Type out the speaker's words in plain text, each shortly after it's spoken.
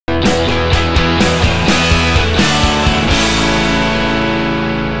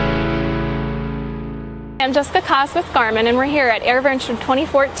I'm Jessica Koss with Garmin, and we're here at AirVenture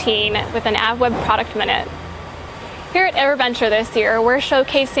 2014 with an AvWeb Product Minute. Here at AirVenture this year, we're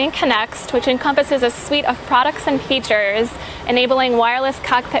showcasing Connext, which encompasses a suite of products and features enabling wireless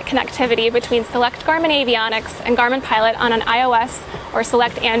cockpit connectivity between select Garmin avionics and Garmin Pilot on an iOS or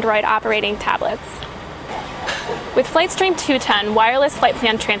select Android operating tablets. With FlightStream 210, wireless flight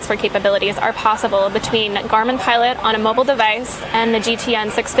plan transfer capabilities are possible between Garmin Pilot on a mobile device and the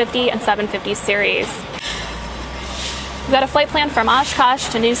GTN 650 and 750 series. We've got a flight plan from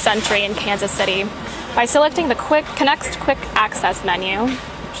Oshkosh to New Century in Kansas City. By selecting the Connext Quick Access menu,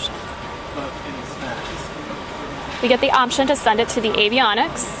 we get the option to send it to the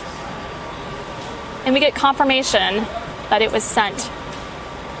avionics, and we get confirmation that it was sent.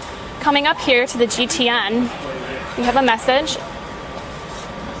 Coming up here to the GTN, we have a message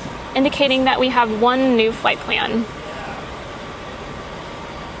indicating that we have one new flight plan.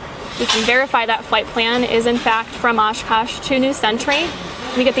 We can verify that flight plan is in fact from Oshkosh to New Century.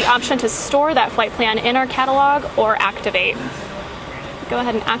 We get the option to store that flight plan in our catalog or activate. Go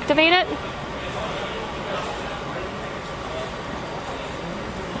ahead and activate it.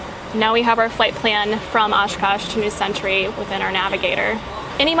 Now we have our flight plan from Oshkosh to New Century within our navigator.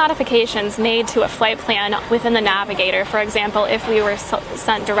 Any modifications made to a flight plan within the navigator, for example, if we were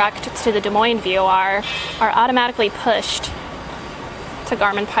sent direct to the Des Moines VOR, are automatically pushed to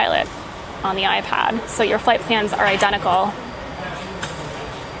Garmin Pilot on the iPad, so your flight plans are identical.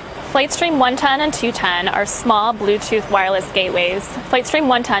 FlightStream 110 and 210 are small Bluetooth wireless gateways. FlightStream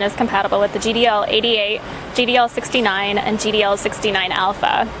 110 is compatible with the GDL88, GDL69, and GDL69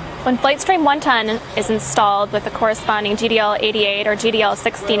 Alpha. When FlightStream 110 is installed with the corresponding GDL88 or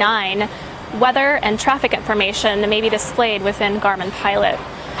GDL69, weather and traffic information may be displayed within Garmin Pilot.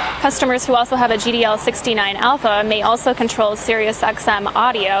 Customers who also have a GDL69 Alpha may also control SiriusXM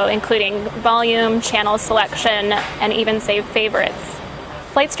audio, including volume, channel selection, and even save favorites.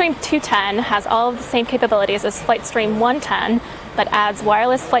 FlightStream 210 has all of the same capabilities as FlightStream 110, but adds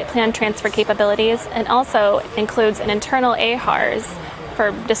wireless flight plan transfer capabilities and also includes an internal AHRS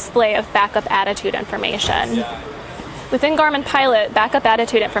for display of backup attitude information. Within Garmin Pilot, backup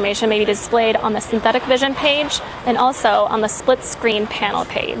attitude information may be displayed on the synthetic vision page and also on the split screen panel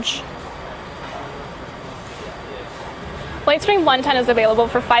page. FlightStream 110 is available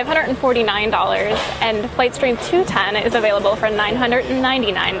for $549 and FlightStream 210 is available for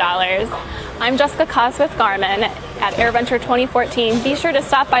 $999. I'm Jessica Koss with Garmin at AirVenture 2014. Be sure to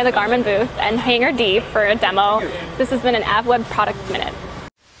stop by the Garmin booth and Hangar D for a demo. This has been an AvWeb Product Minute.